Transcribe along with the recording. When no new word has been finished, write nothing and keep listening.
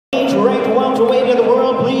welterweight in the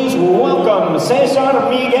world, please welcome Cesar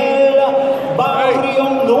Miguel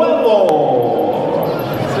Barrionuevo.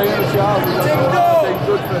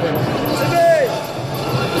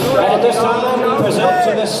 And at this time, we present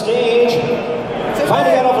to the stage,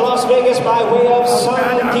 fighting out of Las Vegas by way of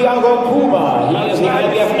Santiago, Cuba. He is the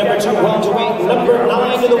IBF #2 welterweight,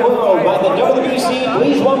 #9 in the world by the WBC.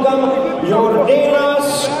 Please welcome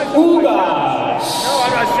Yordenis Ugas. No,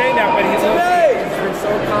 I'm not saying that, but he's been so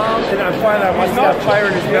calm, and I find that once that fire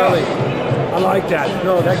in his belly. I like that.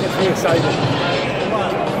 No, that gets me excited.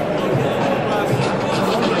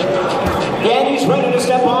 And he's ready to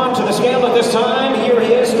step on to the scale at this time. Here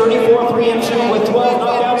he is, 34-3-2 with 12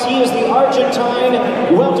 knockouts. He is the Argentine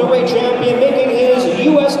welterweight champion, making his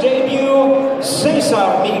U.S. debut,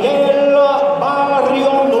 Cesar Miguel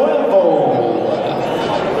Barrionuevo.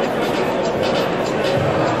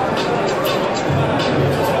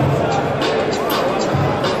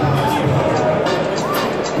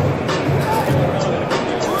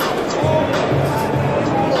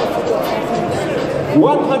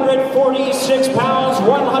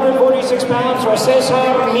 $146 for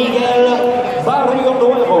Cesar Miguel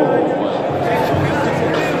Barrionuevo.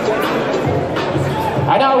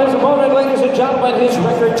 And now his opponent, ladies and gentlemen, his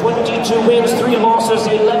record 22 wins, 3 losses,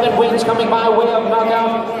 11 wins coming by way of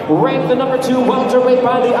knockout. Ranked the #2 welterweight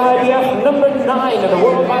by the IBF, #9 in the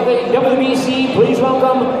world by the WBC. Please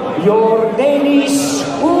welcome Yordenis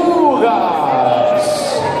Ugas.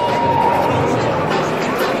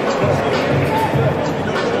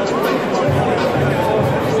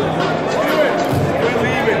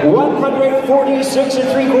 146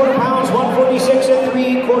 3/4 pounds, 146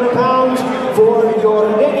 3/4 pounds for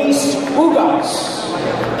Yordenis Ugas.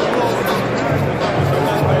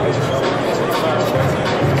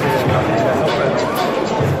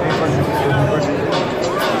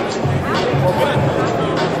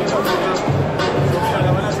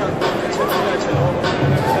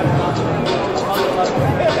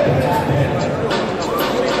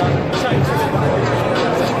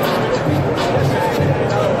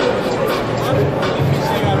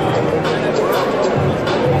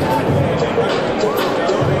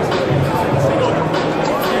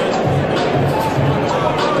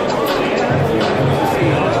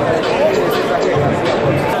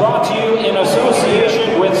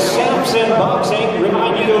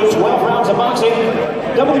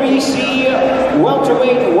 WBC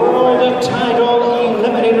welterweight world title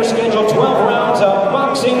eliminator schedule, 12 rounds of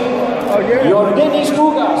boxing. Yordenis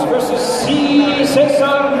Ugas versus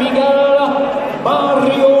Cesar Miguel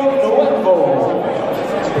Barrionuevo.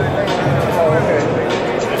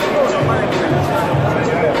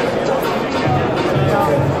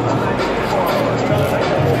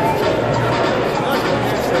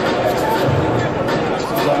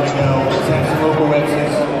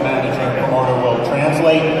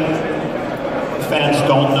 Fans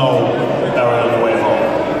don't know Barrionuevo.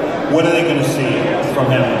 What are they going to see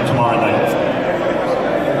from him tomorrow night?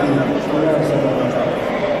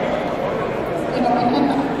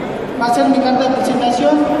 Va a ser mi carta de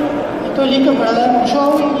presentación. Estoy listo para dar un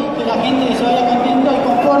show y que la gente se vaya contenta y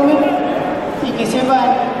conforme y que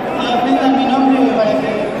sepan y aprendan mi nombre para que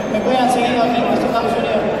me puedan seguir aquí en los Estados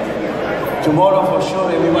Unidos. Tomorrow for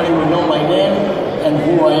sure everybody will know my name and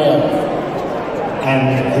who I am.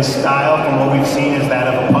 And his style, from what we've seen, is that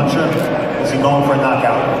of a puncher. Is he going for a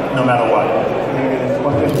knockout, no matter what?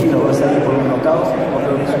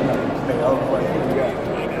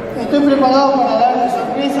 Estoy preparado para dar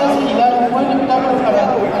sorpresas y dar un buen espectáculo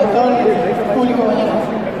para todo el público mañana.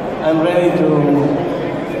 I'm ready to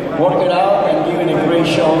work it out and give it a great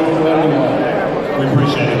show to everyone. We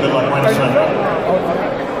appreciate it. Good luck Wednesday.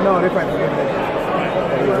 No, they're fine.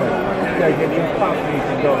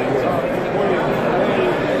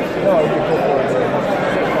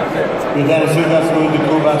 Yordenis Ugas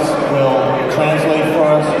will translate for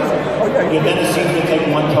us. Yordenis seems to take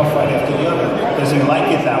one tough fight after the other. Does he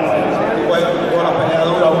like it that way?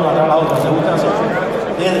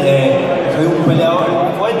 Soy un peleador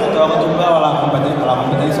fuerte, estoy acostumbrado a la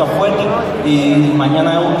competencia fuerte y mañana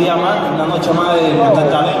es un día más, una noche más de mostrar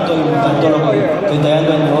talento y mostrar todo lo que estoy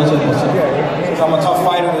trayendo en el negocio de boxeo. I'm a tough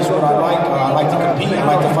fighter, that's what I like. I like to compete, I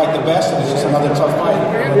like to fight the best, and it's just another tough fight.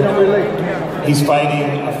 He's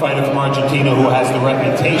fighting a fighter from Argentina who has the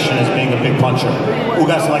reputation as being a big puncher.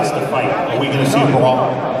 Ugas likes to fight. Are we going to see a brawl?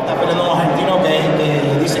 Está peleando un argentino que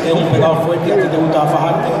dice que es un peleador fuerte y a ti te gusta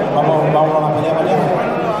fajarte. Vamos a la pelea mañana.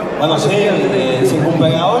 Bueno, sí, siempre un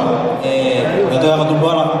peleador. Yo estoy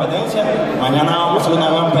acostumbrado a la competencia. Mañana vamos a hacer una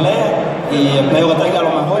gran pelea y espero que traiga lo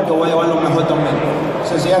mejor, que voy a llevar lo mejor también.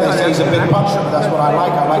 Says, yeah, they say he's a big puncher. That's what I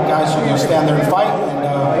like. I like guys who can stand there and fight,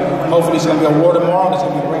 and hopefully hopefully it's going to be a war tomorrow, and it's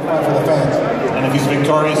going to be a great fight for the fans. And if he's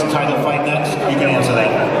victorious, title fight next, you can answer that.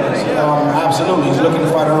 Absolutely. He's looking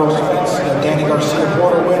to fight Earl Spence, Danny Garcia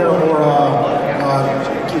Porter winner, or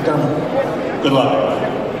Keith Thurman. Good luck.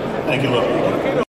 Thank you, Luke.